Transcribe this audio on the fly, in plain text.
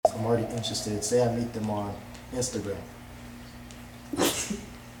I'm already interested. Say I meet them on Instagram.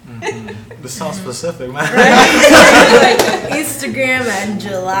 Mm-hmm. This sounds specific, man. Right? Like Instagram at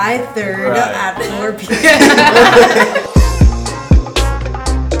July 3rd at 4 p.m.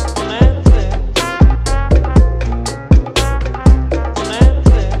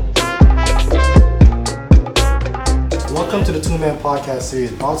 Welcome to the Two Man Podcast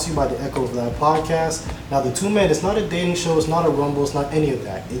series, brought to you by the Echo of Lab Podcast. Now, the Two Man is not a dating show, it's not a rumble, it's not any of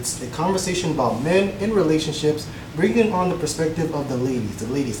that. It's a conversation about men in relationships, bringing on the perspective of the ladies. The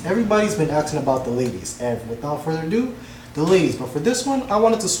ladies. Everybody's been asking about the ladies, and without further ado, the ladies. But for this one, I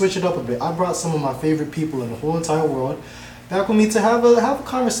wanted to switch it up a bit. I brought some of my favorite people in the whole entire world back with me to have a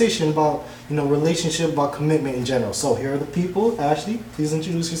conversation about, relationship, about commitment in general. So here are the people. Ashley, please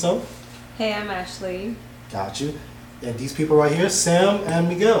introduce yourself. Hey, I'm Ashley. Got you. And these people right here, Sam and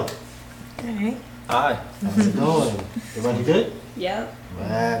Miguel. Hey. Hi. How's it going? Everybody good? Yep.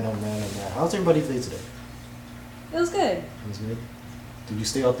 Man. How's everybody day today? It was good. It was good. Did you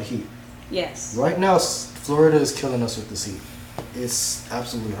stay out the heat? Yes. Right now, Florida is killing us with this heat. It's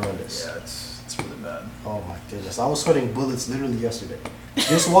absolutely horrendous. Yeah, it's really bad. Oh my goodness. I was sweating bullets literally yesterday.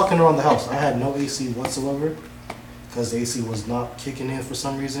 Just walking around the house. I had no AC whatsoever because the AC was not kicking in for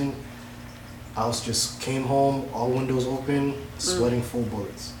some reason. I just came home, all windows open, sweating full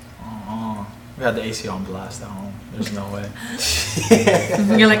bullets. We had the AC on blast at home. There's no way.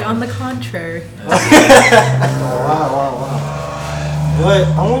 You're like, on the contrary. Wow. But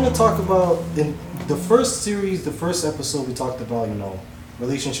I want to talk about, in the first series, the first episode, we talked about,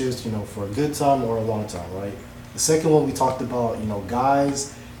 relationships, for a good time or a long time, right? The second one, we talked about,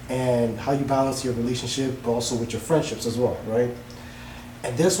 guys and how you balance your relationship, but also with your friendships as well, right?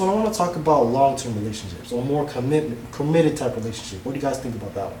 And this one, I want to talk about long-term relationships or more committed type relationship. What do you guys think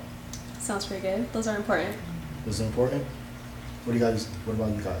about that one? Sounds pretty good. Those are important. Is it important? What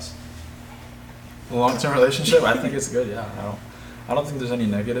about you guys? A long-term relationship, I think it's good. Yeah, I don't think there's any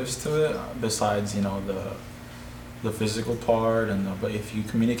negatives to it besides the physical part but if you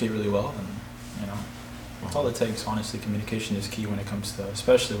communicate really well, then that's all it takes. Honestly, communication is key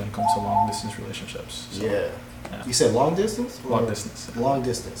especially when it comes to long-distance relationships. So, yeah. You said long distance? Long distance. Long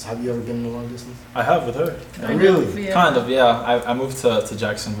distance. Have you ever been in a long distance? I have with her. Yeah. Really? Yeah. Kind of, yeah. I moved to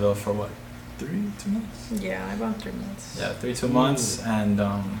Jacksonville for what? 2 months? Yeah, about 3 months. Yeah, 2 months, and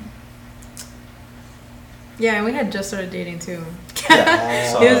yeah, and we had just started dating too.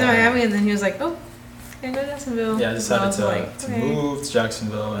 yeah, He was in Miami, and then he was like, "Oh, can I go to Jacksonville?" Yeah, I decided to okay. move to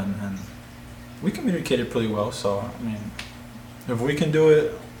Jacksonville, and we communicated pretty well. So I mean, if we can do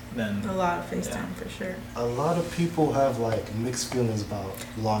it, then A lot of FaceTime for sure. A lot of people have mixed feelings about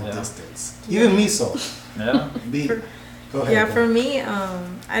long Yeah. distance. Even me, so. yeah. Go ahead. Yeah, for me,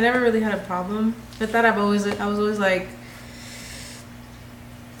 I never really had a problem with that. I was always like,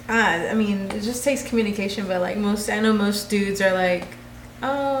 I mean, it just takes communication. But I know most dudes are like,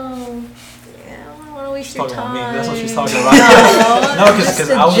 oh, yeah, I don't want to waste your Talking time. about me. That's what she's talking about. No, because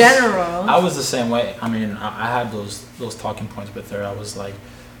I I was the same way. I mean, I had those talking points with her. I was like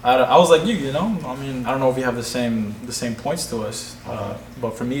you, I mean, I don't know if you have the same points to us,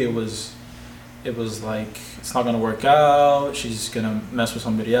 but for me it was like it's not gonna work out. She's gonna mess with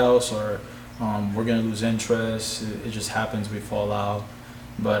somebody else, or we're gonna lose interest. It just happens. We fall out.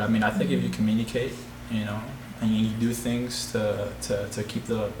 But I mean, I think if you communicate, and you do things to keep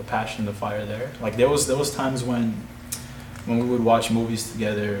the passion, the fire there. Like there was times when we would watch movies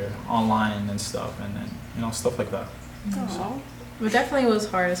together online and stuff, and then stuff like that. Aww. It definitely was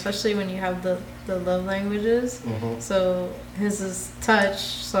hard, especially when you have the love languages. Mm-hmm. So his is touch,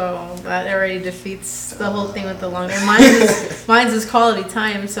 so that already defeats the whole thing with the long. And mine's is quality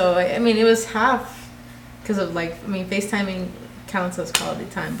time. So I mean, it was half because of FaceTiming counts as quality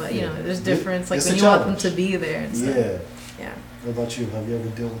time, but there's difference when you want them to be there and stuff. Yeah. What about you? Have you ever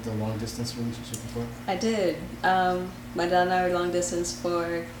dealt with a long distance relationship before? I did. My dad and I were long distance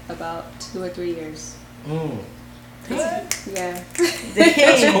for about 2 or 3 years. Yeah. That's cool.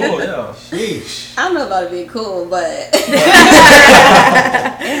 Yeah. Sheesh. I don't know about it being cool, but it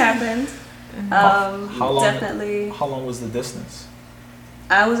happened. How long? Definitely. How long was the distance?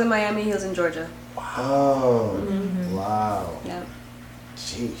 I was in Miami. He was in Georgia. Oh, Mm-hmm. wow. Yeah.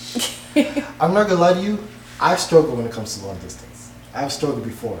 Sheesh. I'm not gonna lie to you. I struggle when it comes to long distance. I've struggled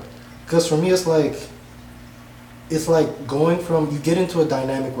before. Because for me, it's like going from, you get into a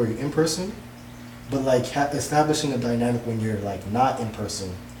dynamic where you're in person, but establishing a dynamic when you're not in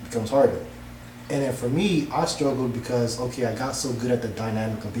person becomes harder. And then for me, I struggled because, I got so good at the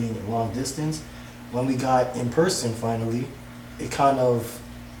dynamic of being in long distance. When we got in person finally, it kind of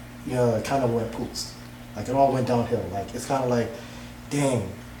went poops. It all went downhill. It's kind of dang,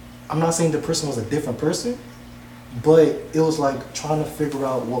 I'm not saying the person was a different person, but it was like trying to figure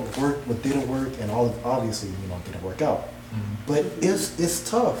out what worked, what didn't work, and all of, obviously, didn't work out. But it's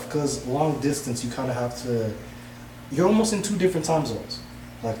tough because long distance, you kind of have to. You're almost in two different time zones.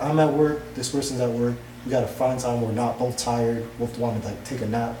 Like I'm at work, this person's at work. We gotta find time where we're not both tired, both want to like take a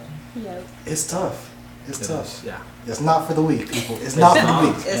nap. Yeah. It's tough. It's It tough. is, yeah. It's not for the weak, people. It's not for the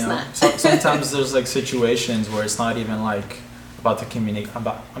weak. It's you know? not. Sometimes there's like situations where it's not even like about the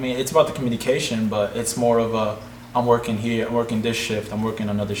it's about the communication, but it's more of a I'm working here, I'm working this shift, I'm working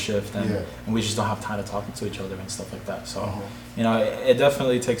another shift, and, Yeah. and we just don't have time to talk to each other and stuff like that. So, Uh-huh. it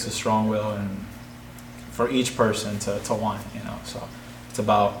definitely takes a strong will and for each person to want, So it's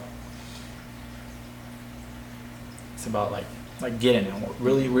about like getting it,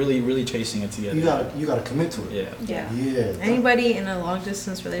 really chasing it together. You gotta commit to it. Yeah. Yeah. Yeah. Anybody in a long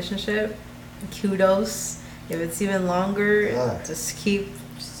distance relationship, kudos. If it's even longer, Yeah. just keep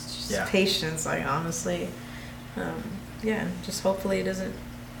just Yeah. patience. Like honestly, just hopefully it doesn't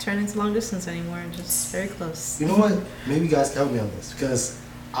turn into long distance anymore and just very close. You know what? Maybe you guys can help me on this because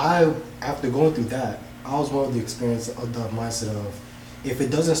after going through that, I was more of the experience of the mindset of if it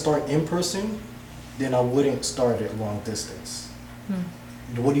doesn't start in person, then I wouldn't start it long distance.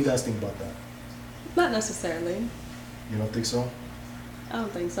 What do you guys think about that? Not necessarily. You don't think so? I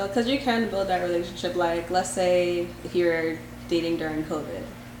don't think so. Because you can build that relationship. Like, let's say if you were dating during COVID,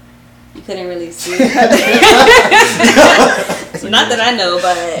 you couldn't really see each other. Not that I know,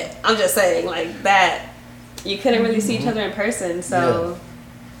 but I'm just saying, like, that you couldn't really see each other in person. So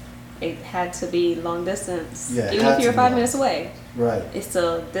it had to be long distance. Yeah, it Even had if you to were be 5 long. minutes away, Right. it's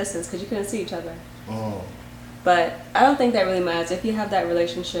still distance because you couldn't see each other. Oh. But I don't think that really matters. If you have that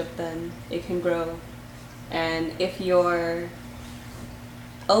relationship, then it can grow. And if you're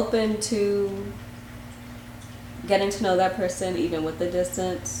open to getting to know that person, even with the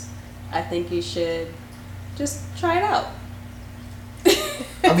distance, I think you should just try it out.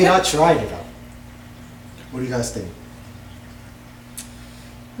 I mean, I tried it out. What do you guys think?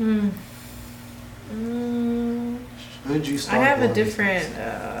 Who did you I start? have a long different.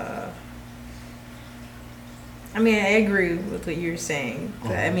 distance? I mean, I agree with what you're saying.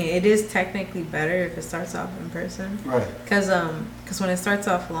 But, I mean, it is technically better if it starts off in person. Right. Because when it starts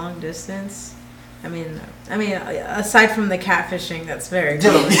off long distance, I mean, aside from the catfishing, that's very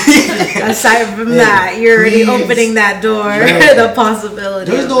common. Aside from that, you're already Please. opening that door. Yeah. The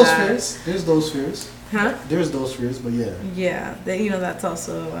possibility. There's of those that. fears. There's those fears. Huh? There's those fears, but yeah. Yeah, that's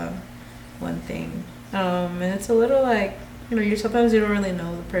also one thing. And it's a little like you sometimes you don't really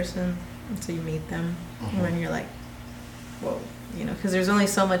know the person until you meet them, and then you're like, whoa, because there's only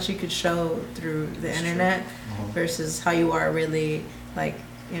so much you could show through the That's internet versus how you are really like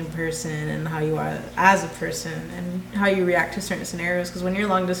in person and how you are as a person and how you react to certain scenarios. Because when you're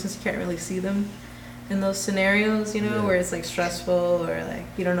long distance, you can't really see them in those scenarios, Yeah. where it's like stressful or like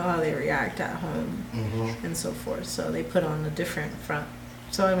you don't know how they react at home and so forth. So they put on a different front.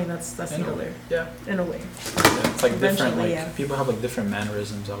 So I mean that's the In a- other Yeah. in a way. Yeah, it's like different. Eventually, Like yeah. people have like different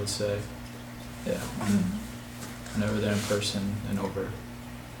mannerisms. I would say. Yeah. Whenever they're in person and over.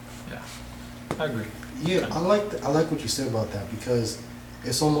 Yeah. I agree. Yeah, I like what you said about that because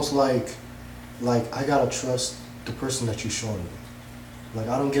it's almost like I gotta trust the person that you're showing me. Like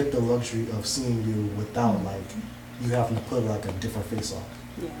I don't get the luxury of seeing you without like you having to put like a different face on.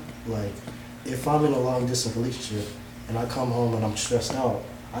 Yeah. Like if I'm in a long distance relationship and I come home and I'm stressed out,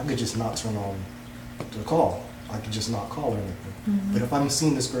 I could just not turn on the call. I could just not call or anything. But if I'm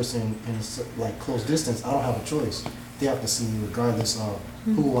seeing this person in like close distance, I don't have a choice. They have to see me regardless of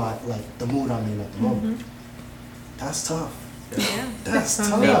who the mood I'm in at the moment. That's tough. Yeah. That's So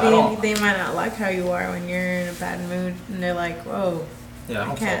tough. I don't- maybe they might not like how you are when you're in a bad mood, and they're like, "Whoa,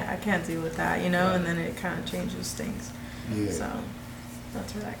 Yeah. I can't deal with that," and then it kind of changes things. Yeah. So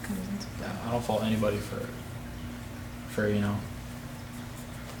that's where that comes into play. Yeah, I don't fault anybody for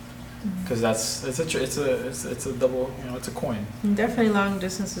because it's a double, it's a coin. And definitely, long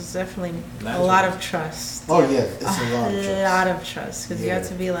distance is definitely a That's lot right. of trust. Oh yeah, it's a lot of trust. lot of trust because you have Yeah.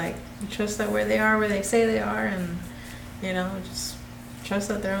 to be like you trust that where they are, where they say they are, and just trust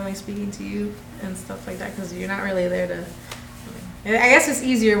that they're only speaking to you and stuff like that because you're not really there to. I guess it's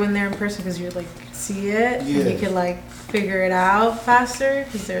easier when they're in person because you like see it and Yeah. you can like figure it out faster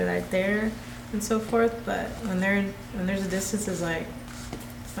because they're right there and so forth. But when there's a distance, it's like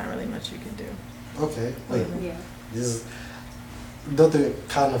it's not really much you can do. Okay, wait. Yeah. This is another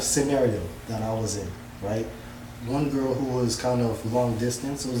kind of scenario that I was in, right? One girl who was kind of long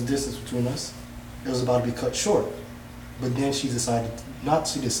distance, it was distance between us. It was about to be cut short. But then she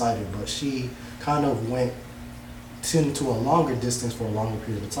kind of went to a longer distance for a longer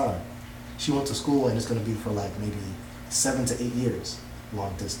period of time. She went to school and it's going to be for like maybe 7 to 8 years,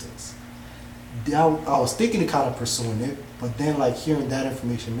 long distance. I was thinking of kind of pursuing it, but then like hearing that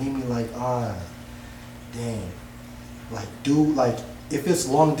information made me like, dang, like if it's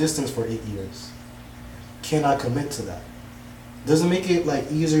long distance for 8 years, can I commit to that? Does it make it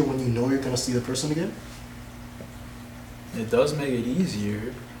like easier when you know you're going to see the person again? It does make it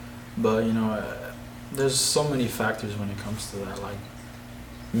easier, but you know, there's so many factors when it comes to that. Like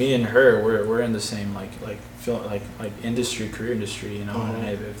me and her, we're in the same career industry, you know. Mm-hmm.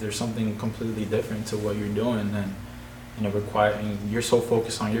 And if there's something completely different to what you're doing, then and you're so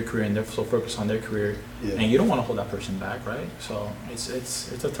focused on your career and they're so focused on their career, Yeah. and you don't want to hold that person back, right? So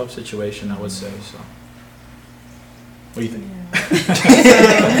it's a tough situation, I would say. So what do you think?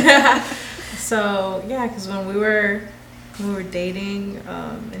 Yeah. So yeah, because when we were dating,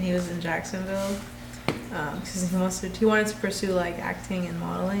 and he was in Jacksonville, because he wanted to pursue like acting and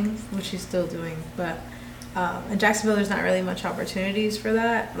modeling, which he's still doing, but in Jacksonville there's not really much opportunities for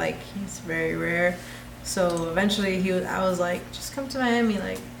that. Like it's very rare. So eventually I was like, just come to Miami.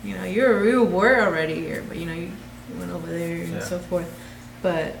 Like, you know, you were already here, but you know, you went over there and so forth.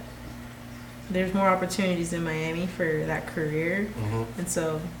 But there's more opportunities in Miami for that career. Mm-hmm. And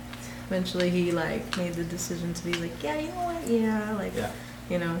so eventually he like made the decision to be like, yeah, you know what? Yeah, like,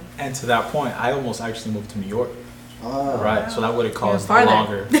 you know. And to that point, I almost actually moved to New York. Oh. Right, so that would have caused farther.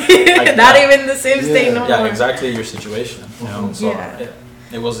 longer. Not even the same state no Yeah, more. exactly your situation. You know, so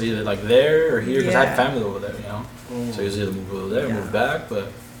it was either like there or here because I had family over there. You know, so it was either move over there, or move back. But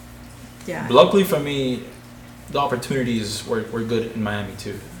luckily for me, the opportunities were good in Miami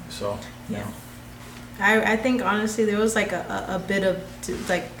too. So you know. I think honestly there was like a bit of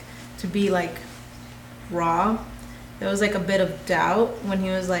to be like raw. There was like a bit of doubt when he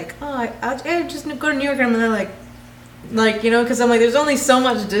was like, oh, I'll just go to New York, and I'm like, you know, because I'm like, there's only so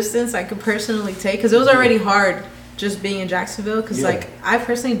much distance I could personally take, because it was already hard just being in Jacksonville, because like I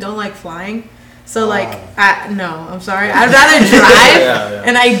personally don't like flying, so like no, I'm sorry, I'd rather drive.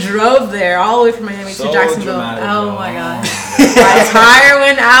 And I drove there all the way from Miami to Jacksonville. Oh my god, my tire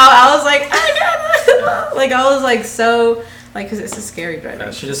went out. I was like, oh god, like I was like so like, because it's a scary drive.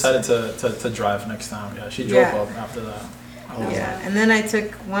 Yeah, she decided to drive next time. Yeah, she drove up after that. And then I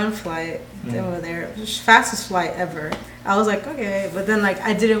took one flight over there. It was the fastest flight ever. I was like, okay, but then like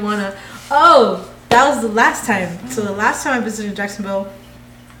I didn't want to. Oh, that was the last time. So the last time I visited Jacksonville,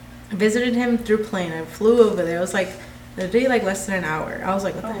 I visited him through plane. I flew over there. It was like literally like less than an hour. I was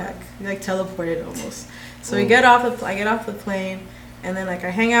like, what the heck? He like teleported almost. So I get off the plane, and then like I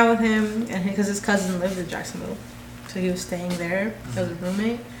hang out with him, and because his cousin lived in Jacksonville, so he was staying there as a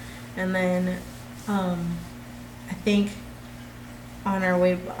roommate. And then I think on our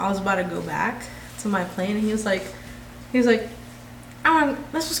way, I was about to go back to my plane, and he was like,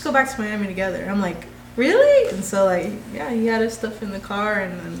 let's just go back to Miami together. I'm like, really? And so like, yeah, he had his stuff in the car,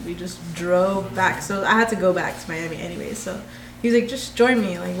 and then we just drove back. So I had to go back to Miami anyway. So he was like, just join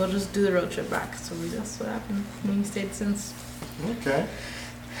me. Like, we'll just do the road trip back. So that's what happened. And he stayed since. Okay.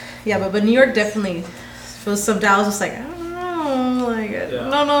 Yeah, but New York definitely was some doubt. I was just like, I don't know. Like, I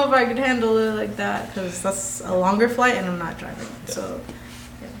don't know if I could handle it like that, because that's a longer flight and I'm not driving. So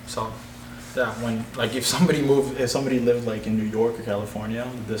when like if somebody lived like in New York or California,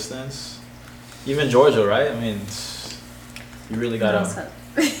 the distance, even Georgia, right? I mean, you really gotta.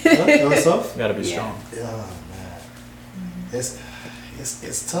 What's up? You gotta be strong. Yeah, man.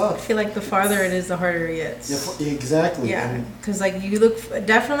 It's tough. I feel like the farther it is, the harder it gets. Yeah, exactly. Yeah, because like you look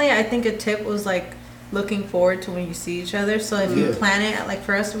definitely. I think a tip was like looking forward to when you see each other. So if you plan it, like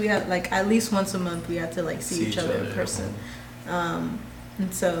for us, we had like at least once a month we had to like see each other in person.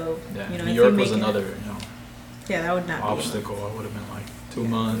 And so you know, New York was another that would not obstacle. It would have been like 2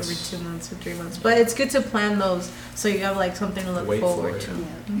 months. Every 2 months or 3 months. But it's good to plan those so you have like something to look forward to.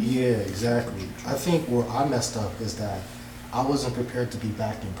 Yeah, exactly. I think where I messed up is that I wasn't prepared to be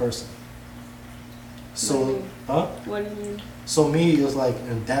back in person. So, What do you mean? So me, it was like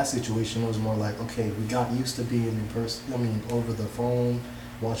in that situation, it was more like, okay, we got used to being in person. I mean, over the phone,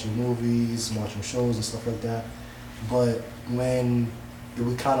 watching movies, watching shows and stuff like that. But when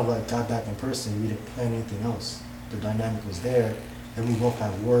we kind of like got back in person, we didn't plan anything else. The dynamic was there, and we both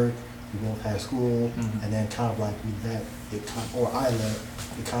had work, we both had school, and then kind of like I let it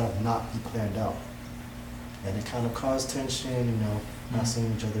kind of not be planned out. And it kind of caused tension, not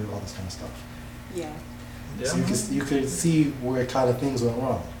seeing each other, all this kind of stuff. Yeah. So you could see where kind of things went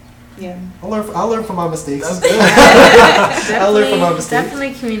wrong. Yeah. I learn from my mistakes. I learn from my mistakes.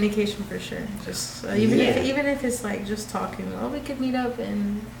 Definitely communication for sure. Just even if it's like just talking. Oh, we could meet up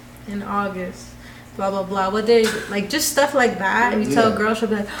in August. blah blah blah. What day? Like just stuff like that. And you tell a Yeah. girl, she'll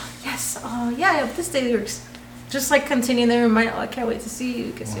be like, oh, yes, oh yeah, this day works. Just like continue their reminder. Oh, I can't wait to see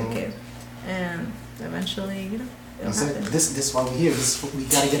you. Because okay, and eventually, you know, it'll So happen. this is why we're here. We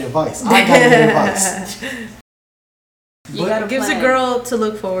gotta get advice. I gotta get advice. You gotta Gives a plan. girl to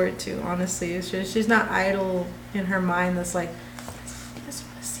look forward to. Honestly, it's just, she's not idle in her mind. That's like, I just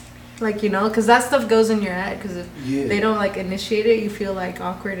want to see me. Like, you know, because that stuff goes in your head. Because if Yeah. they don't like initiate it, you feel like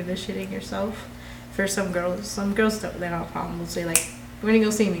awkward initiating yourself. For some girls don't. They don't have a problem. They'll say like, "We're gonna go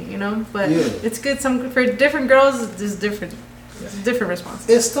see me," you know. But Yeah. it's good. For different girls, it's different. It's different responses.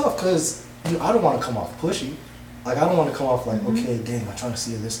 It's tough because I don't want to come off pushy. Like I don't want to come off like, Mm-hmm. okay, dang, I'm trying to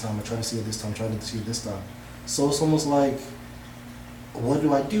see you this time. I'm trying to see you this time. I'm trying to see you this time. So it's almost like, what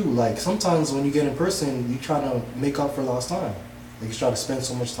do I do? Like sometimes when you get in person, you try to make up for lost time. Like you try to spend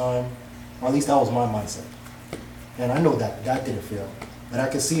so much time, or at least that was my mindset. And I know that didn't fail. But I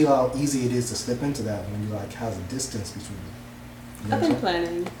can see how easy it is to slip into that when you like have a distance between you. You know I what think I'm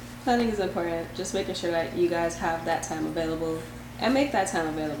saying? planning is important. Just making sure that you guys have that time available and make that time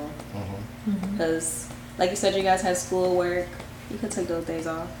available. Mhm. Because, like you said, you guys have school, work. You could take those days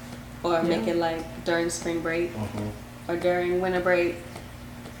off, or make Yeah. it like during spring break, Mhm. or during winter break,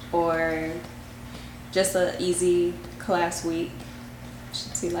 or just a easy class week.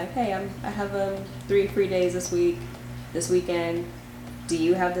 Should see like, hey, I have 3 free days this week, this weekend. Do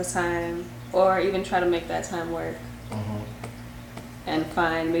you have this time? Or even try to make that time work Mhm. and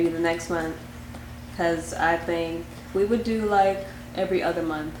find maybe the next month. Because I think we would do like every other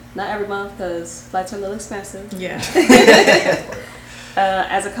month. Not every month because flights are a little expensive Yeah.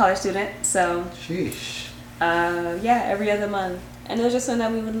 as a college student. So Sheesh. yeah, every other month. And it was just something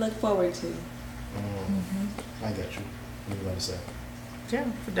that we would look forward to. I get you. What are you about to say? Yeah,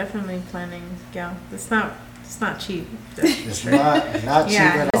 for definitely planning. Yeah, it's not cheap. It's not cheap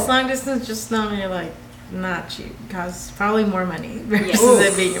Yeah, at it's all. long distance. Just know you're like not cheap. Costs probably more money Yes. versus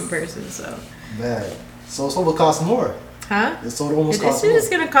it being in person. So, Bad. So it will cost more. huh? So it almost It costs is more.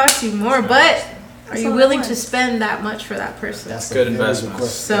 just gonna cost you more, but are That's you all willing at to once. spend that much for that person? That's a Good very investment. question.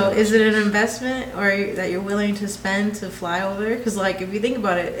 So is it an investment or that you're willing to spend to fly over? Because like if you think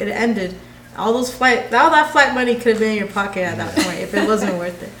about it, it ended. All that flight money could have been in your pocket at that point if it wasn't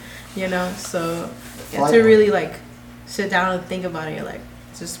worth it, you know. So you have Flight to money. really like sit down and think about it. You're like,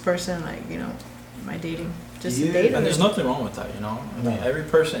 is this person like, you know, am I dating just Yeah. to date? And Or there's nothing wrong with that, you know. I mean, No. every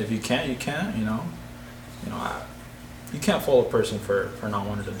person, if you can't, you can't, you know. You can't fault a person for not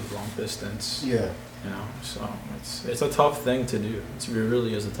wanting to do long distance, Yeah. you know. So it's a tough thing to do. It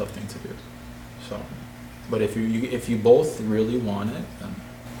really is a tough thing to do. So, but if you both really want it, then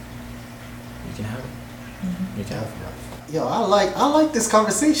you can have it. You can have it. Yo, I like this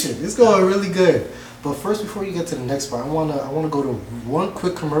conversation. It's going really good. But first, before you get to the next part, I wanna go to one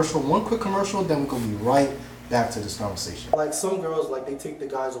quick commercial, then we're gonna be right back to this conversation. Like some girls, like they take the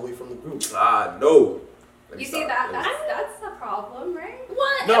guys away from the group. No. Let me You see stop. that's the problem, right?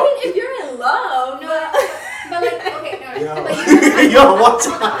 What? No. I mean, if you're in love, But like, okay, no, Yo. but you don't, Yo, what's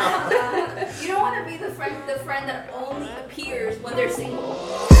up? you don't want to be the friend that only appears when they're single.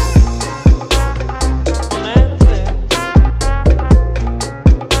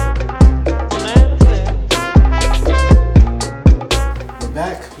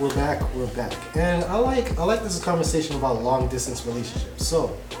 We're back. And I like this conversation about long distance relationships.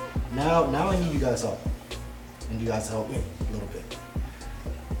 So now I need you guys help. And you guys help me a little bit.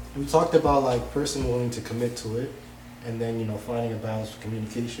 We talked about like person willing to commit to it and then finding a balance with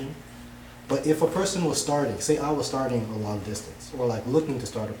communication. But if a person was starting, say I was starting a long distance or like looking to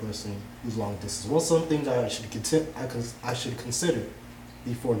start a person who's long distance, what's something that I should consider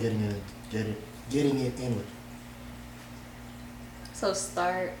before getting it in with? So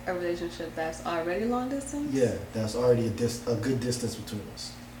start a relationship that's already long distance? Yeah, that's already a good distance between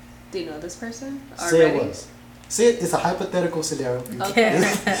us. Do you know this person Say already? it was. Say it's a hypothetical scenario. Okay.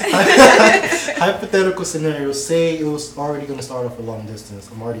 Hypothetical scenario. Say it was already going to start off a long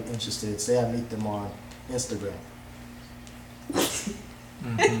distance. I'm already interested. Say I meet them on Instagram.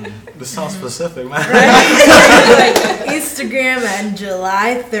 This sounds specific, man. Instagram on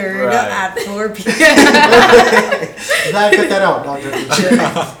July 3rd Right. at 4 p.m. Glad I cut that out, Dr.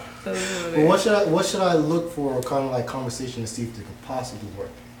 But what should I look for? Kind of like conversation to see if it could possibly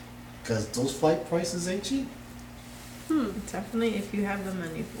work. Because those flight prices ain't cheap. Definitely if you have the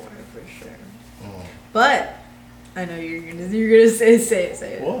money for it, for sure. Mm. But I know you're gonna say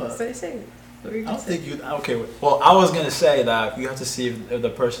it. What? Say it. What were you I gonna don't say? think you. Okay. Well, I was gonna say that you have to see if the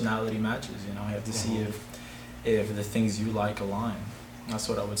personality matches. You have to see if the things you like align. That's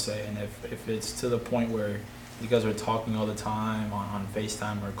what I would say. And if it's to the point where you guys are talking all the time on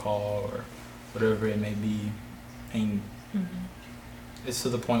FaceTime or call whatever it may be, and it's to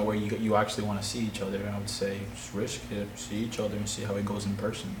the point where you actually want to see each other. I would say just risk it, see each other, and see how it goes in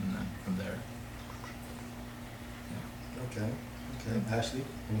person, and then from there. Okay. Ashley,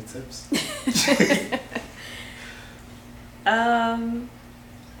 any tips?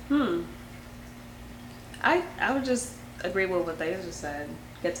 I would just agree with what they just said.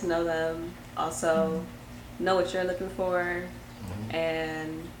 Get to know them. Also, know what you're looking for,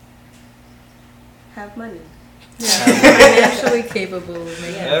 and have money. Yeah, financially capable of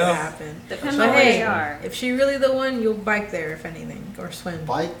making it happen. Depends But on where hey, they are. if she really the one, you'll bike there if anything, or swim.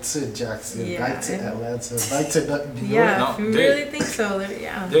 Bike to Jackson, Yeah. bike to Atlanta, bike to New York. Yeah, No, if you dude. really think so,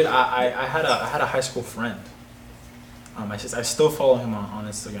 yeah. Dude, I had a high school friend. I still follow him on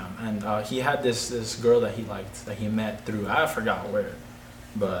Instagram, and he had this girl that he liked, that he met through, I forgot where,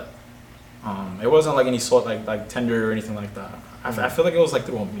 but it wasn't like any sort like Tinder or anything like that. I feel like it was like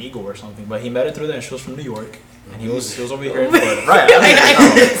through Omegle or something, but he met her through there, and she was from New York, and he was over here in Florida. Right?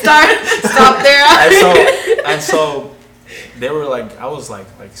 Stop there. And so they were like, I was like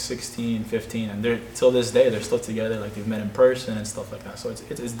 16, 15, and they're till this day they're still together. Like they've met in person and stuff like that. So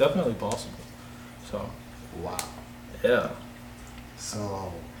it's definitely possible. So Wow. yeah.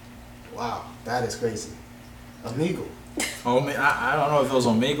 So, wow, that is crazy. Amigo. I don't know if it was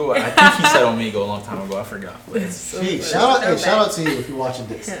Omegle. I think he said Omegle a long time ago. I forgot. But Hey, shout out to you if you're watching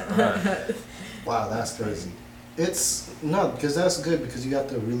this. alright. Wow, that's crazy. It's no, because that's good because you have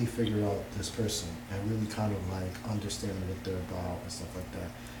to really figure out this person and really kind of like understand what they're about and stuff like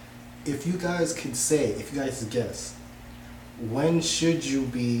that. If you guys could guess, when should you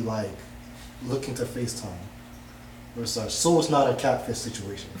be like looking to FaceTime or such? So it's not a catfish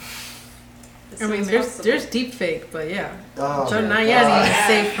situation. I mean, there's deep fake, but yeah. Oh, So my not God. yet even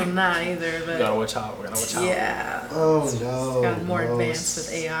safe from that either, We but gotta watch out. We gotta watch out. yeah. Oh It's no. gotten more no, advanced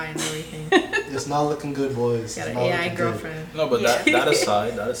with AI and everything. It's not looking good, boys. Got It's an not AI looking good. girlfriend. No, but that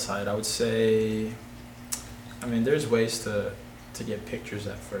aside, I would say, I mean, there's ways to get pictures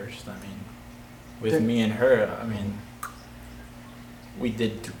at first. I mean, with me and her, I mean, we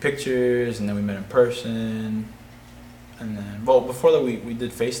did through pictures, and then we met in person, and then, well, before that, we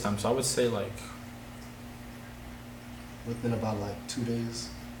did FaceTime. So I would say like, Within about like 2 days.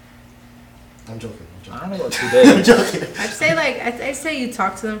 I'm joking. I don't know about 2 I'm days. joking. I'd say like I'd say you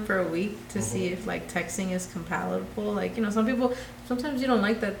talk to them for a week to see if like texting is compatible. Like, you know, some people sometimes you don't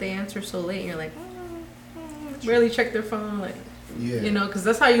like that they answer so late. And you're like, barely check their phone, like, Yeah. you know, because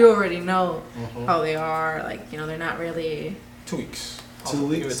that's how you already know Mhm. how they are. Like, you know, they're not really. 2 weeks. 2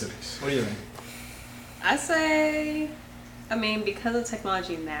 Give it weeks? 2 weeks. What do you think? I say, I mean, because of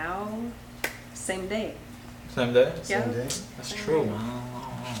technology now, same day. Same day? Yeah. Same day? That's true, man.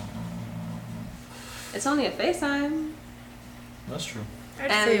 It's only a FaceTime. That's true. I'd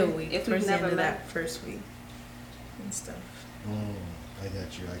And say a week if we've towards the end never of met- that first week and stuff. I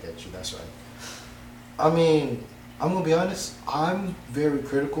get you. That's right. I mean, I'm gonna be honest. I'm very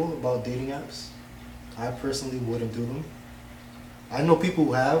critical about dating apps. I personally wouldn't do them. I know people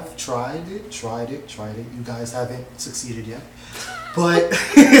who have tried it. You guys haven't succeeded yet. But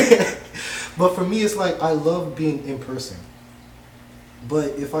but for me, it's like I love being in person. But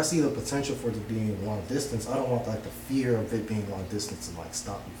if I see the potential for it being long distance, I don't want like the fear of it being long distance to like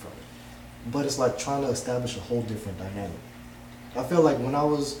stop me from it. But it's like trying to establish a whole different dynamic. I feel like when I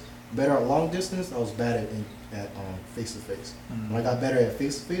was better at long distance, I was bad at face to face. When I got better at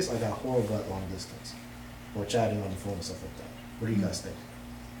face to face, I got horrible at long distance or chatting on the phone and stuff like that. What do you guys think?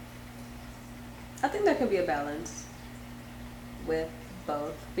 I think there could be a balance with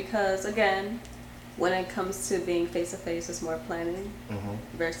both because, again, when it comes to being face to face, it's more planning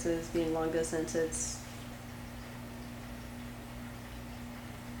versus being long distance. It's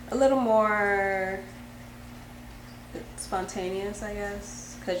a little more spontaneous, I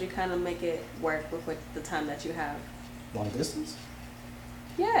guess, because you kind of make it work with the time that you have. Long distance?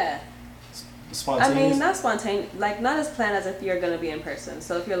 Yeah. I Spontaneous? mean, not spontaneous, like not as planned as if you're going to be in person.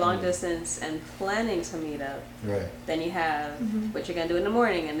 So if you're long distance and planning to meet up, Right, then you have what you're going to do in the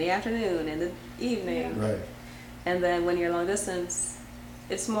morning, in the afternoon, in the evening. right. And then when you're long distance,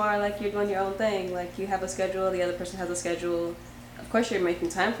 it's more like you're doing your own thing. Like you have a schedule, the other person has a schedule. Of course, you're making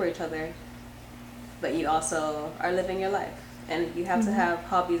time for each other, but you also are living your life. And you have to have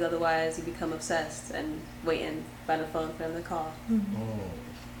hobbies, otherwise you become obsessed and waiting by the phone for them to call.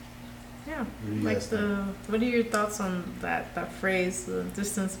 Yeah. What do you Like guys think? what are your thoughts on that phrase? The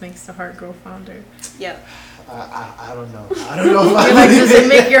distance makes the heart grow fonder. Yeah. I don't know. I don't know if I You're like, believe does it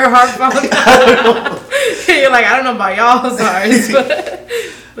make your heart fonder? You're like, I don't know about y'all's hearts,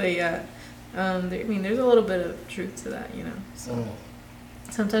 but yeah. I mean, there's a little bit of truth to that, you know. So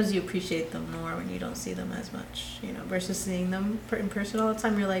sometimes you appreciate them more when you don't see them as much, you know, versus seeing them in person all the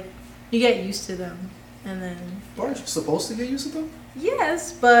time. You're like, you get used to them, and then Aren't you supposed to get used to them?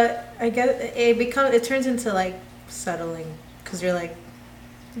 yes, but I guess it turns into like settling because you're like,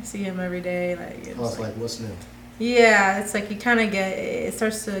 you see him every day, like I was like, what's new? yeah, it's like you kind of it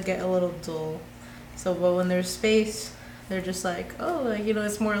starts to get a little dull. So, but when there's space, they're just like, oh, like, you know,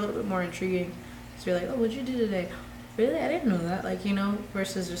 it's a little bit more intriguing. So you're like, oh, what'd you do today? Really? I didn't know that. Like, you know,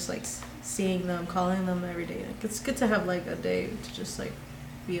 versus just like seeing them, calling them every day. Like, it's good to have like a day to just like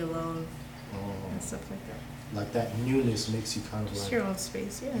be alone and stuff like that. Like that newness makes you kind of Just like. your own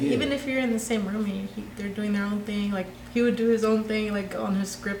space, yeah. Yeah. Even if you're in the same room and they're doing their own thing, like he would do his own thing, like on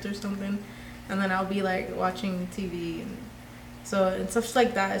his script or something, and then I'll be like watching TV, and stuff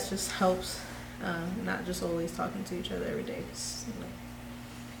like that. It just helps, not just always talking to each other every day. Just, you know.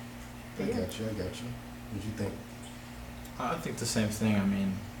 I got you. What do you think? I think the same thing. I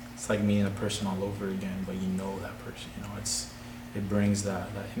mean, it's like meeting a person all over again, but you know that person. You know, it brings that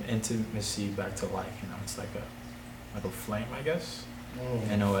intimacy back to life. You know, it's like a flame, I guess.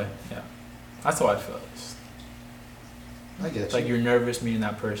 In a way, yeah. That's how I feel. I get It's you. like you're nervous meeting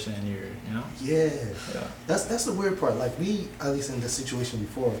that person, and you know. Yeah. Yeah. That's the weird part. Like we, at least in this situation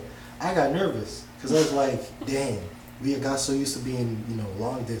before, I got nervous because I was like, dang, we had got so used to being, you know,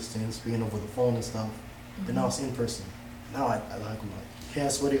 long distance, being over the phone and stuff, and now it's in person. Now I'm like,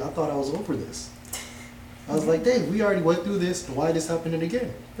 hands sweaty. I thought I was over this. I was like, dang, we already went through this. Why this happening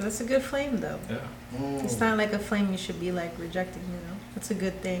again? But that's a good flame, though. Yeah. It's not like a flame you should be like rejecting. You know, it's a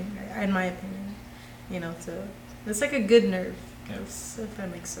good thing, in my opinion. You know, it's like a good nerve. Yeah. If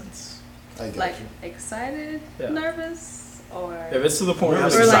that makes sense. I got Like you. excited, Yeah. nervous, or If it's to the point where you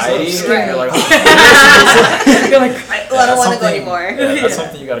have Or like anxiety, scared. you're like, You're like, I don't want to go something- anymore. yeah, that's Yeah.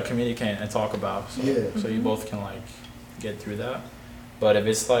 something you got to communicate and talk about. So, Yeah. so you both can like get through that. But if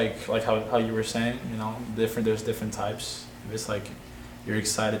it's like how you were saying, you know, there's different types. If it's like you're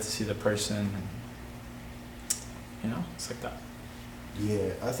excited to see the person, and, you know, it's like that.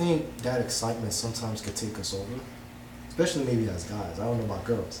 Yeah, I think that excitement sometimes could take us over, especially maybe as guys. I don't know about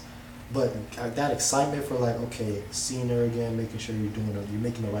girls, but that excitement for like, okay, seeing her again, making sure you're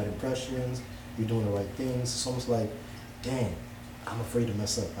making the right impressions, you're doing the right things. It's almost like, dang, I'm afraid to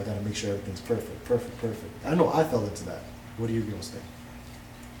mess up. I gotta make sure everything's perfect. I know I fell into that. What do you girls think?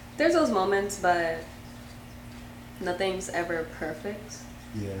 There's those moments, but nothing's ever perfect.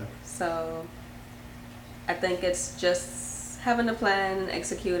 Yeah, So I think it's just having a plan and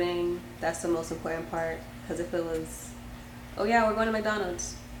executing. That's the most important part. Because if it was, oh yeah, we're going to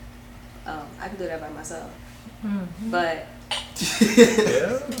McDonald's, I can do that by myself. But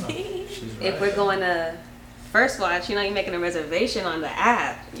Yeah. She's right. if we're going to First Watch, you know, you're making a reservation on the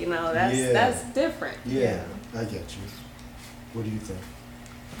app. You know, that's different. yeah, I get you. What do you think?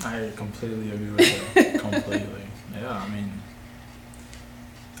 I completely agree with you. Completely. Yeah, I mean,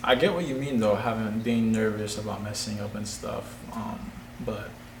 I get what you mean though, being nervous about messing up and stuff. But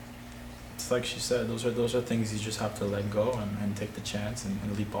it's like she said, those are things you just have to let go and take the chance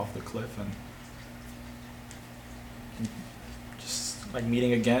and leap off the cliff and just like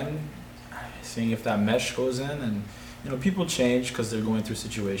meeting again, seeing if that mesh goes in, and you know, people change because they're going through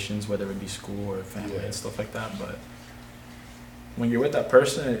situations, whether it be school or family Yeah. and stuff like that. But when you're with that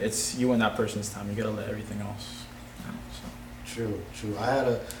person, it's you and that person's time. You gotta let everything else. You know, so. True. I had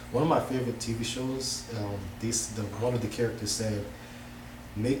one of my favorite TV shows. One of the characters said,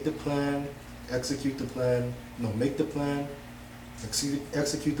 "Make the plan, execute the plan. No, make the plan,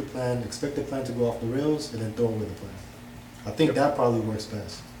 execute the plan. Expect the plan to go off the rails, and then throw away the plan." I think that probably works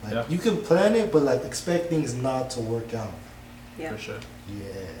best. Like Yeah. you can plan it, but like expect things not to work out. Yeah. For sure.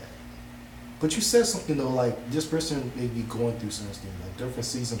 Yeah. But you said something though, like this person may be going through something, like different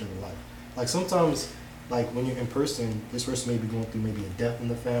seasons of their life. Like sometimes, like when you're in person, this person may be going through maybe a death in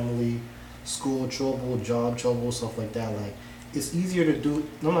the family, school trouble, job trouble, stuff like that. Like it's easier to do.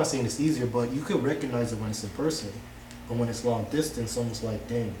 No, I'm not saying it's easier, but you could recognize it when it's in person. But when it's long distance, almost like,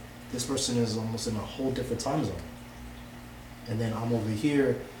 dang, this person is almost in a whole different time zone. And then I'm over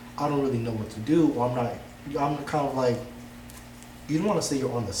here, I don't really know what to do. Or I'm kind of like, you don't want to say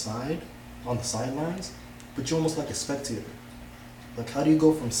you're on the sidelines, but you're almost like a spectator. Like, how do you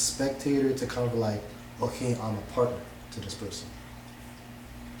go from spectator to kind of like, okay, I'm a partner to this person?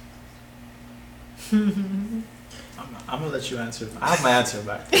 I'm gonna let you answer. I have my answer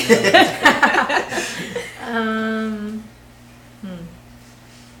back.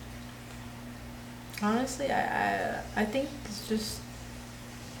 Honestly, I think it's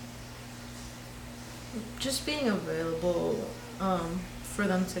just being available for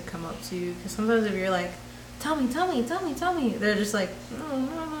them to come up to you. Because sometimes if you're like tell me. They're just like,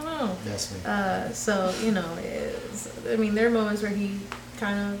 no. That's me. So, you know, I mean, there are moments where he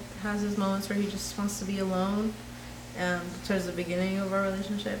kind of has his moments where he just wants to be alone, towards the beginning of our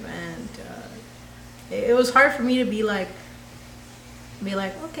relationship, and it was hard for me to be like,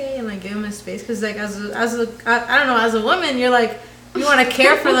 okay, and like give him his space, because like as a I don't know, as a woman, you're like, you want to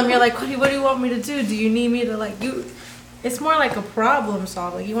care for them, you're like, what do you want me to do? Do you need me to like you? It's more like a problem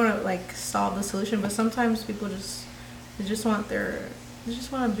solve. Like you want to like solve the solution, but sometimes people just want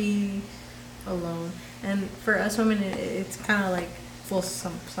to be alone. And for us women, it's kind of like, well,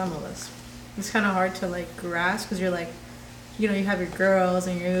 some of us, it's kind of hard to like grasp, because you're like, you know, you have your girls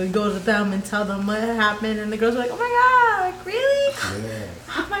and you go to them and tell them what happened, and the girls are like, oh my god, like really? Yeah.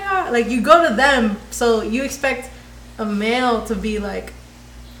 Oh my god, like you go to them, so you expect a male to be like,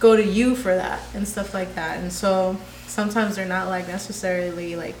 go to you for that and stuff like that, and so sometimes they're not like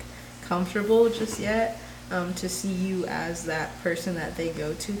necessarily like comfortable just yet to see you as that person that they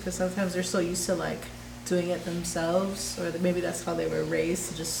go to, because sometimes they're so used to like doing it themselves, or maybe that's how they were raised,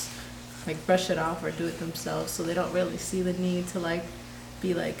 to just like brush it off or do it themselves, so they don't really see the need to like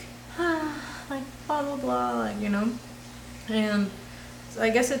be like like blah blah blah, like, you know. And so I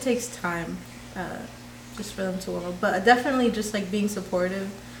guess it takes time just for them to warm up, but definitely just like being supportive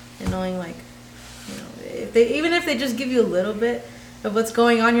and knowing like, you know, even if they just give you a little bit of what's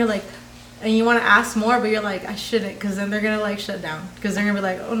going on, you're like, and you want to ask more, but you're like, I shouldn't, because then they're gonna like shut down, because they're gonna be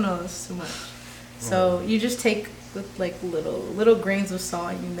like, oh no, this is too much. So you just take with like little grains of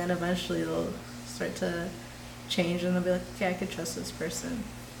salt, and then eventually they'll start to change, and they'll be like, okay, I could trust this person,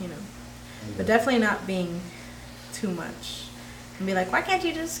 you know. But definitely not being too much, and be like, why can't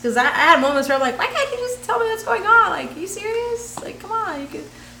you just? Because I had moments where I'm like, why can't you just tell me what's going on? Like, are you serious? Like, come on, you could.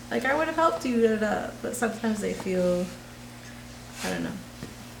 Like, I would have helped you, but sometimes they feel, I don't know.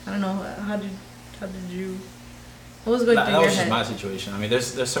 How did you? What was going through your head? That was just my situation. I mean,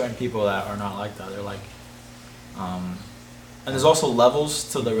 there's certain people that are not like that. They're like, and there's also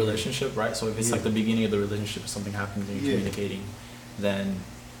levels to the relationship, right? So if it's like the beginning of the relationship, something happens and you're communicating, then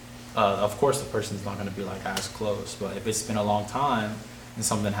of course the person's not going to be like as close. But if it's been a long time and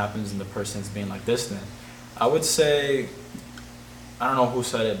something happens and the person's being like distant, I would say, I don't know who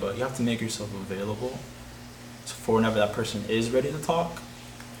said it, but you have to make yourself available for whenever that person is ready to talk.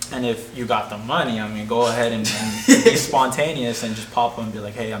 And if you got the money, I mean, go ahead and be spontaneous and just pop up and be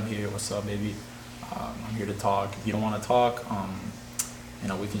like, hey, I'm here, what's up, baby? I'm here to talk. If you don't want to talk, you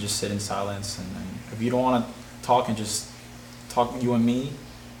know, we can just sit in silence. And if you don't want to talk and just talk you and me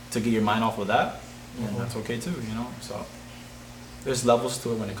to get your mind off of that, then that's okay too, you know? So there's levels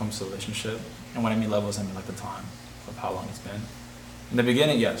to it when it comes to a relationship. And when I mean levels, I mean like the time of how long it's been. In the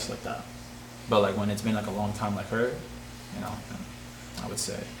beginning, yes, like that. But like when it's been like a long time like her, you know, I would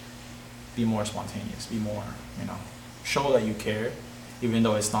say be more spontaneous, be more, you know, show that you care, even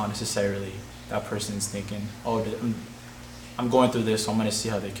though it's not necessarily that person's thinking, oh, I'm going through this, so I'm gonna see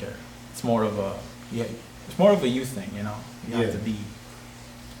how they care. It's more of a you thing, you know. You have to be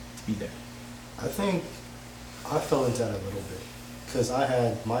there. I think I fell into that a little bit, because I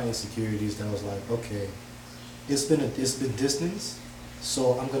had my insecurities that I was like, okay, it's been distance,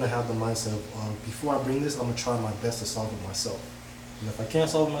 so I'm gonna have the mindset of before I bring this, I'm gonna try my best to solve it myself. And if I can't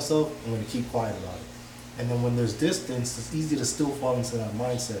solve it myself, I'm gonna keep quiet about it. And then when there's distance, it's easy to still fall into that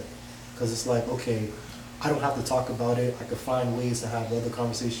mindset, because it's like, okay, I don't have to talk about it. I could find ways to have other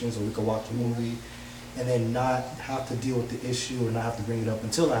conversations, or we could watch a movie, and then not have to deal with the issue or not have to bring it up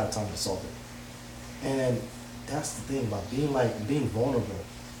until I have time to solve it. And that's the thing about being vulnerable,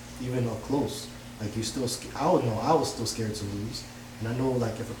 even up close. Like you're still, I was still scared to lose. And I know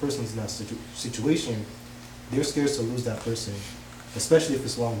like if a person's in that situation, they're scared to lose that person, especially if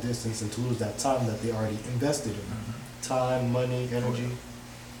it's long distance, and to lose that time that they already invested in. Time, money, energy.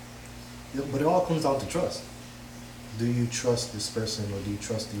 But it all comes down to trust. Do you trust this person, or do you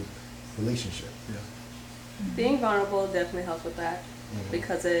trust the relationship? Yeah. Being vulnerable definitely helps with that,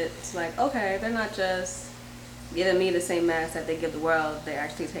 because it's like, okay, they're not just giving me the same mask that they give the world, they're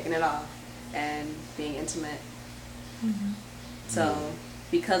actually taking it off and being intimate. So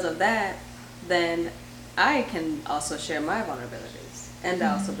because of that, then I can also share my vulnerabilities, and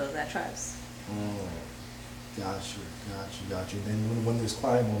that also builds that trust. Got you. Then when there's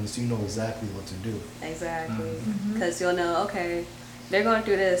quiet moments, you know exactly what to do. Exactly. Because you'll know, okay, they're going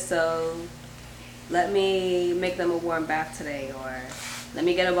through this, so let me make them a warm bath today, or let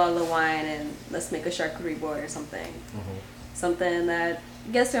me get a bottle of wine and let's make a charcuterie board or something. Something that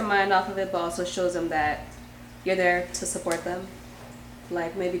gets their mind off of it, but also shows them that you're there to support them.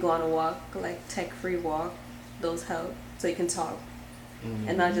 Like maybe go on a walk, like tech-free walk. Those help, so you can talk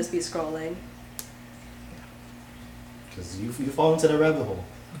and not just be scrolling. Because you fall into the rabbit hole.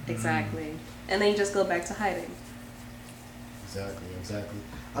 Exactly. And then you just go back to hiding. Exactly.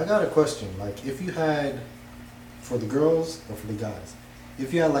 I got a question. Like, if you had, for the girls or for the guys,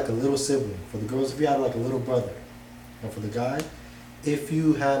 if you had like a little sibling, for the girls, if you had like a little brother, and for the guy, if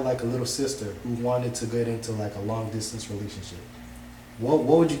you had like a little sister who wanted to get into like a long distance relationship, what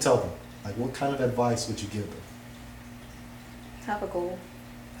would you tell them? Like, what kind of advice would you give them? Have a goal.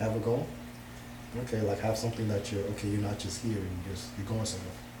 Have a goal? Okay, like have something that you're not just here, you're going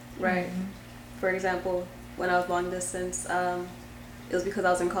somewhere. Right. For example, when I was long distance, it was because I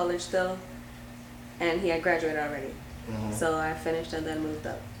was in college still, and he had graduated already. Mm-hmm. So I finished and then moved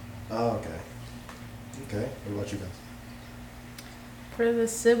up. Oh, okay. Okay. What about you guys? For the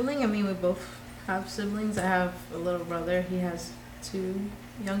sibling, I mean, we both have siblings. I have a little brother. He has 2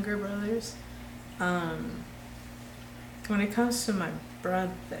 younger brothers. When it comes to my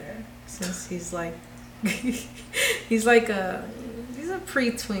brother, since he's like, he's a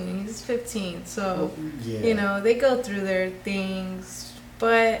pre-tween. He's 15, so Yeah. you know they go through their things.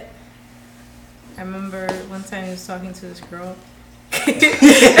 But I remember one time he was talking to this girl. He's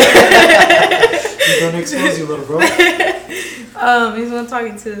gonna expose you, little bro. He was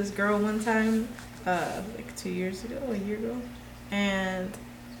talking to this girl one time, like 2 years ago, a year ago, and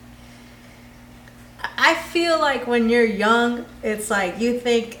I feel like when you're young, it's like you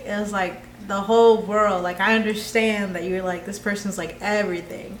think it's like the whole world. Like, I understand that you're like, this person's like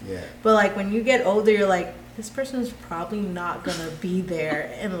everything. Yeah. But like when you get older, you're like, this person's probably not gonna be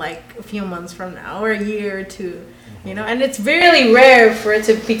there in like a few months from now or a year or 2, you know. And it's really rare for it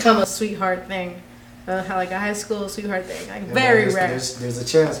to become a sweetheart thing, like a high school sweetheart thing. Like, Yeah, very man, rare. There's a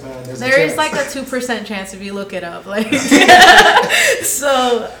chance, man. There is like a 2% chance if you look it up. Like,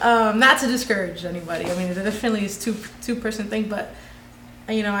 so not to discourage anybody. I mean, it definitely is 2% thing, but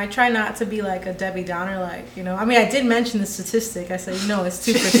you know, I try not to be like a Debbie Downer. Like, you know, I mean, I did mention the statistic. I said, no, it's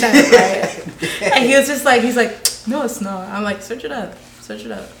 2%, right? And he was just like, he's like, no, it's not. I'm like, search it up.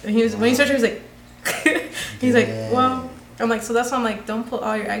 And when he searched it, he was like, he's like, well. I'm like, so that's why I'm like, don't put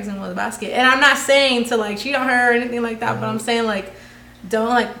all your eggs in one basket. And I'm not saying to like cheat on her or anything like that, but I'm saying like, don't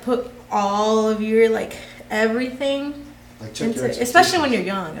like put all of your like everything like check into, especially when you're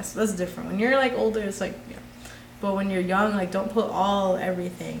young. That's different. When you're like older, it's like, yeah. But when you're young, like don't put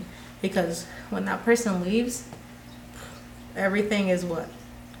everything, because when that person leaves, everything is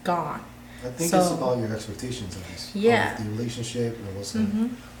gone. I think So- it's about your expectations of this. Yeah. Of the relationship and what's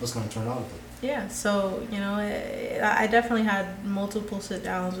gonna turn out of it. Yeah, so, you know, I definitely had multiple sit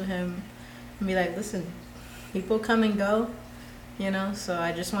downs with him and be like, listen, people come and go, you know, so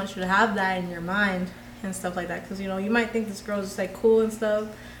I just want you to have that in your mind and stuff like that. Because, you know, you might think this girl's just like cool and stuff,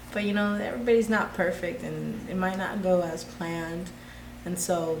 but, you know, everybody's not perfect and it might not go as planned. And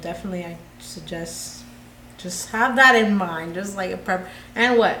so definitely I suggest just have that in mind, just like a prep.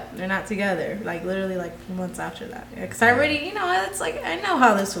 And what? They're not together, like literally like months after that. Because I already, you know, it's like, I know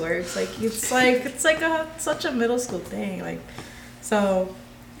how this works. Like, it's like such a middle school thing. Like, so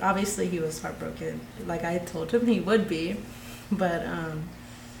obviously he was heartbroken. Like I told him he would be. But,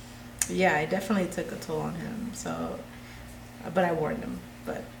 yeah, it definitely took a toll on him. So, but I warned him.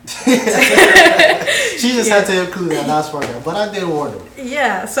 But She just had to include that last part there, but I did warn him.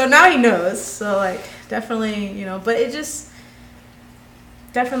 yeah, so now he knows. So like definitely, you know, but it just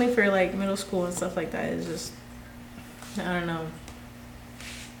definitely for like middle school and stuff like that, it's just, I don't know.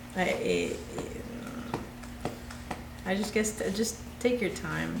 I just guess just take your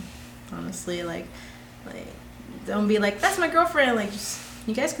time, honestly. Like don't be like, that's my girlfriend. Like, just,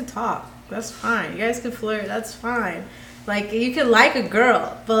 you guys could talk. That's fine. You guys could flirt. That's fine. Like, you could like a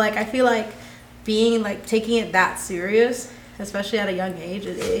girl, but like I feel like being like taking it that serious, especially at a young age,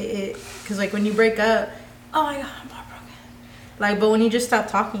 because like when you break up, oh my god, I'm heartbroken. Like, but when you just stop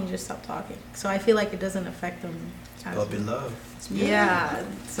talking, you just stop talking. So I feel like it doesn't affect them. Love in love. Yeah.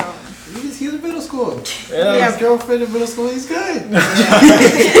 So He's in middle school. Yeah. His girlfriend in middle school, he's good.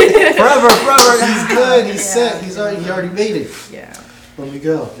 Forever. He's good. He's set. He already made it. yeah. But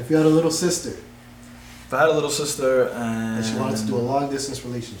Miguel, if you had a little sister If I had a little sister and and she wanted to do a long distance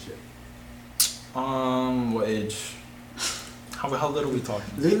relationship, what age? How little we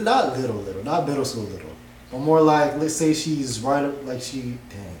talking? not little, not middle school little, but more like, let's say she's right up, like she,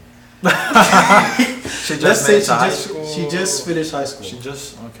 dang. She Let's just say made to high school. she just finished high school. She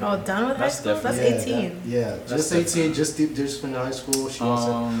just okay. Oh, done with high That's school? different. That's 18. Just That's 18, just finished high school. She wants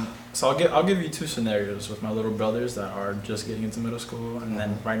to. So I'll give you 2 scenarios with my little brothers that are just getting into middle school, and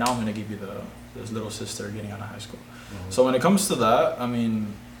then right now I'm gonna give you this little sister getting out of high school. So when it comes to that, I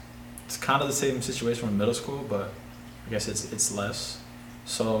mean, it's kind of the same situation from middle school, but I guess it's less.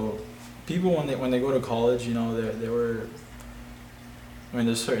 So people when they go to college, you know, they were. I mean,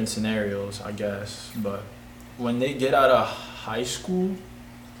 there's certain scenarios, I guess, but when they get out of high school,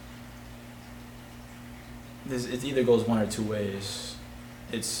 it either goes one or two ways.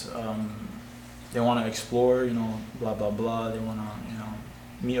 It's they want to explore, you know, blah blah blah. They want to, you know,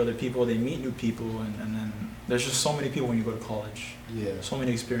 meet other people. They meet new people, and then there's just so many people when you go to college. Yeah. So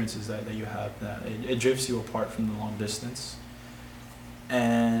many experiences that you have that it drifts you apart from the long distance.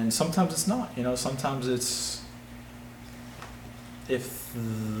 And sometimes it's not, you know. Sometimes it's if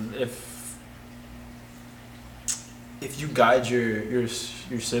you guide your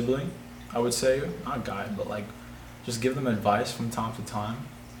sibling, I would say, not guide, but like just give them advice from time to time.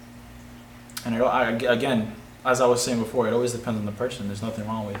 And again, as I was saying before, it always depends on the person. There's nothing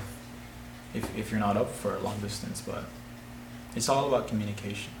wrong with if you're not up for a long distance, but it's all about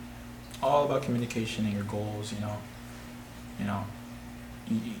communication. All about communication and your goals, you know.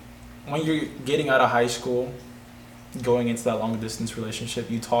 When you're getting out of high school, going into that long distance relationship,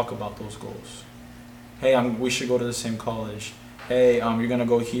 you talk about those goals. Hey, we should go to the same college. Hey, you're gonna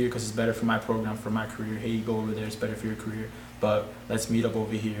go here because it's better for my program, for my career. Hey, you go over there, it's better for your career. But let's meet up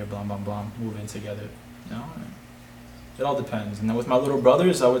over here, blah blah blah, move in together. You know, it all depends. And then with my little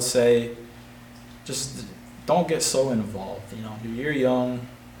brothers, I would say, just don't get so involved. You know, you're young.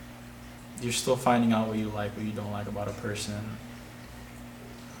 You're still finding out what you like, what you don't like about a person.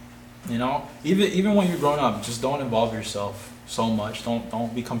 You know, even when you're growing up, just don't involve yourself so much.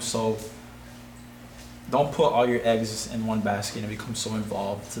 Don't become so. Don't put all your eggs in one basket and become so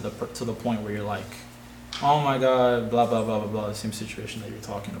involved to the point where you're like, oh my God, blah blah blah blah blah. The same situation that you're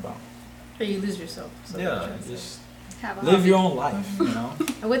talking about. Or you lose yourself. So Yeah, just Have a live hobby. your own life. You know.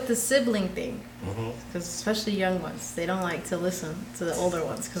 And with the sibling thing, Mhm. because especially young ones, they don't like to listen to the older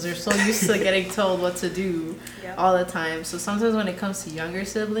ones because they're so used to getting told what to do Yep. all the time. So sometimes when it comes to younger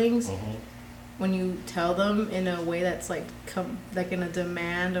siblings, Mhm. when you tell them in a way that's like in a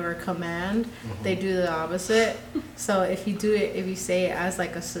demand or a command, they do the opposite. So if you say it as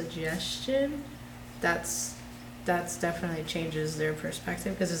like a suggestion, that's definitely changes their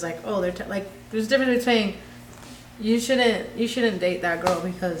perspective, because it's like, oh, like there's a difference between you shouldn't date that girl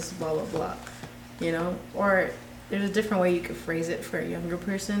because blah blah blah, you know, or there's a different way you could phrase it for a younger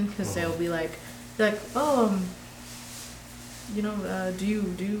person, because they'll be like oh, you know, do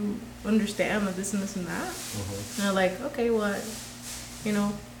you understand that this and this and that? And they're like, okay, what, you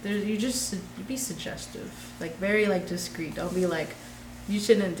know, you be suggestive, like very like discreet. Don't be like, you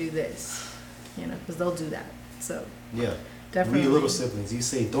shouldn't do this, you know, because they'll do that. So Yeah. definitely. We little siblings. You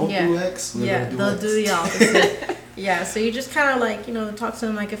say don't Yeah. do X, we're Yeah, gonna do they'll X. do the opposite. Yeah, so you just kind of like, you know, talk to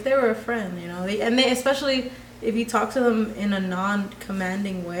them like if they were a friend, you know, they especially if you talk to them in a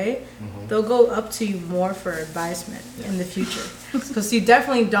non-commanding way, they'll go up to you more for advisement in the future. Because you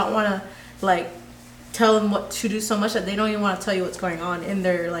definitely don't want to like tell them what to do so much that they don't even want to tell you what's going on in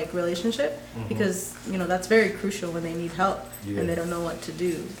their like relationship, because you know that's very crucial when they need help and they don't know what to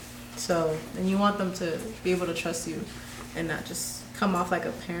do. So, and you want them to be able to trust you and not just come off like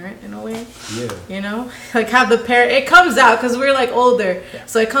a parent in a way. Yeah. You know, like have the parent. It comes out because we're like older,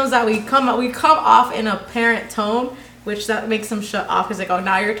 so it comes out. We come off in a parent tone, which that makes them shut off. Because like, oh,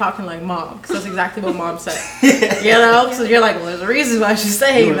 now you're talking like mom, because that's exactly what mom said. You know, so you're like, well, there's a reason why she's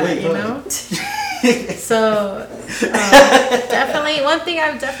saying that. You know. So definitely, one thing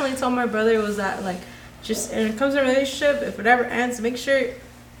I've definitely told my brother was that like, just when it comes to a relationship, if it ever ends, make sure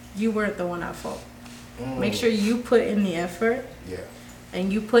you weren't the one at fault. Make sure you put in the effort. Yeah.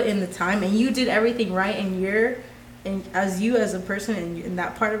 And you put in the time, and you did everything right, and as a person in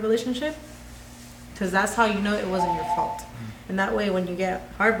that part of the relationship, because that's how you know it wasn't your fault. And that way, when you get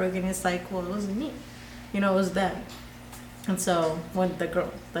heartbroken, it's like, well, it wasn't me, you know, it was them. And so when the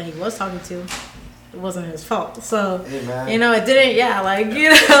girl that he was talking to, it wasn't his fault. So Hey, man. you know, it didn't. Yeah, like you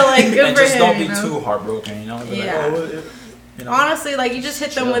know, like good And for just him. don't be you know? too heartbroken. You know. Be Yeah. Like, oh, you know. Honestly, like you just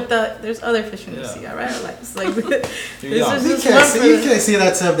hit them Chill. with there's other fish in the Yeah. sea, all right? Like it's like You're this young. is You just can't one say, for you the- can't say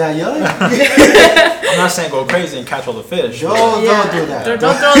that to that young. I'm not saying go crazy and catch all the fish. Don't do that.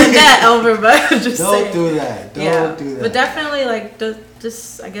 Don't throw the net over, but just Don't saying. do that. Don't do that. But definitely, like,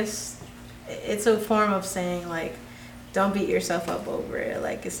 just I guess it's a form of saying like, don't beat yourself up over it.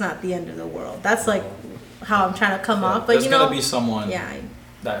 Like, it's not the end of the world. That's like how I'm trying to come off. But There's you know, gonna be someone yeah,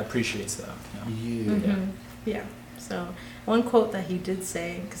 that appreciates that. You know? Yeah. yeah. So one quote that he did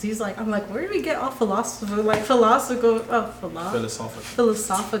say, because he's like, I'm like, where did we get all philosophical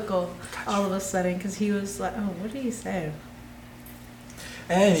all of a sudden? Because he was like, oh, what did he say?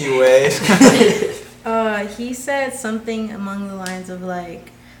 Anyway. He said something along the lines of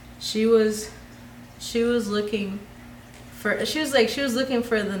like, she was looking she was looking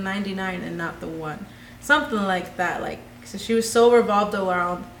for the 99 and not the one, something like that. Like, so she was so revolved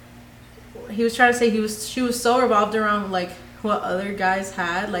around. He was trying to say she was so revolved around like what other guys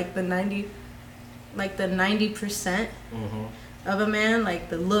had, like the 90%. Of a man, like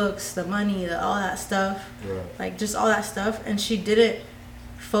the looks, the money, all that stuff, like just all that stuff, and she didn't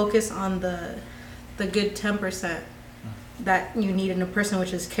focus on the good 10% that you need in a person,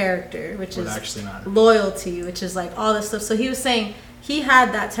 which is character, which is actually matter. Loyalty, which is like all this stuff. So he was saying he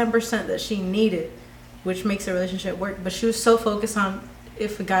had that 10% that she needed, which makes a relationship work, but she was so focused on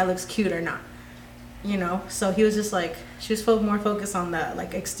if a guy looks cute or not. You know, so he was just like, she was more focused on that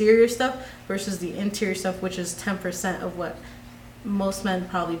like exterior stuff versus the interior stuff, which is 10% of what most men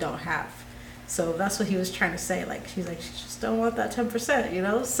probably don't have. So that's what he was trying to say. Like, she's like, she just don't want that 10%, you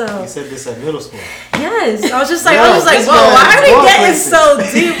know? So He said this at middle school. yes, I was just like, this whoa, man why are is we going getting places. so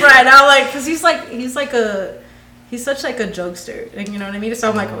deep right now? Like, because he's such like a jokester, and you know what I mean? So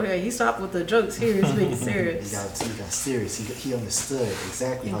I'm like, oh yeah, he stopped with the jokes here. He's being serious. He got serious. He understood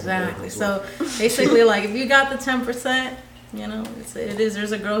exactly how Exactly. the So basically, like, if you got the 10%, you know, it is.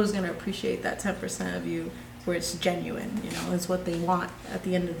 There's a girl who's gonna appreciate that 10% of you, where it's genuine. You know, it's what they want at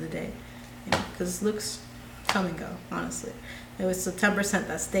the end of the day. You know, because looks come and go. Honestly, it was the 10%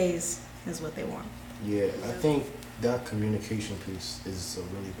 that stays is what they want. Yeah, I think that communication piece is a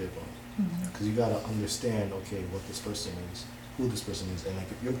really big one. Because you gotta understand, okay, what this person is, who this person is, and like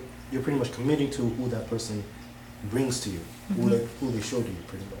you're pretty much committing to who that person brings to you, who they show to you,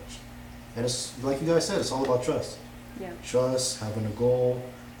 pretty much. And it's like you guys said, it's all about trust. Yeah. Trust, having a goal,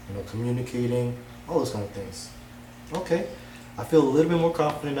 you know, communicating, all those kind of things. Okay, I feel a little bit more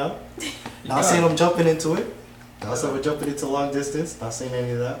confident now. Not saying I'm jumping into it. Not saying we're jumping into long distance. Not saying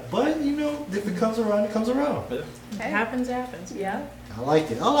any of that. But you know, if it comes around, it comes around. It happens. It happens. Yeah. I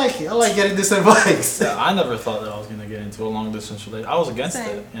like it. I like getting this advice. Yeah, I never thought that I was gonna get into a long distance relationship. I was against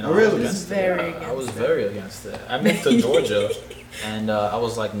it. You know, Oh, really? I was against it. I was very against it. I moved to Georgia, and I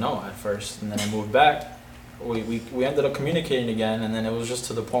was like no at first, and then I moved back. We ended up communicating again, and then it was just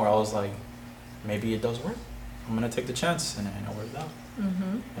to the point where I was like, maybe it does work. I'm gonna take the chance, and it worked out.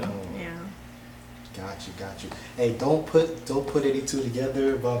 Yeah. Got you. Hey, don't put any two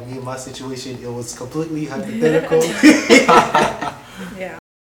together about me and my situation. It was completely hypothetical. Yeah.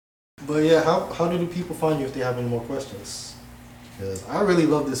 But yeah, how do the people find you if they have any more questions? Because I really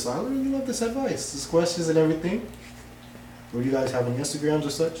love this. I really love this advice, these questions and everything. Or do you guys have any Instagrams or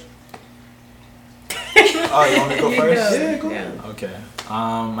such? Oh, you want me to go first? Yeah, go ahead. Okay.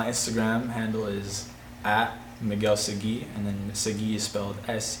 My Instagram handle is at Miguel Segui, and then Segui is spelled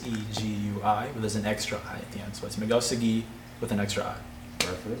Segui, but there's an extra I at the end. So it's Miguel Segui with an extra I.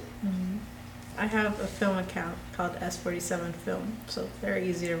 Perfect. I have a film account called S47 Film, so very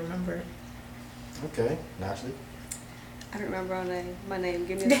easy to remember. Okay, Ashley. I don't remember my name.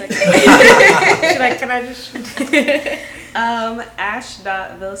 Give me a second. Can I just?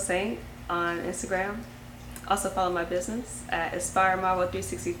 Ash.Vilsaint on Instagram. Also follow my business at Aspire Marvel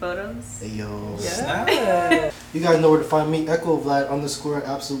 360 Photos. Hey yo. Yeah. You guys know where to find me. Echo Vlad _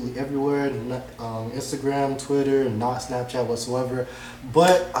 absolutely everywhere. Instagram, Twitter, not Snapchat whatsoever.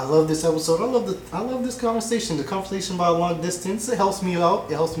 But I love this episode. I love this conversation. The conversation about long distance. It helps me out.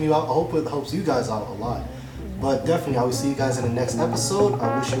 I hope it helps you guys out a lot. But definitely, I will see you guys in the next episode.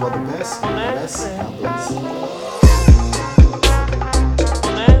 I wish you all the best. God bless.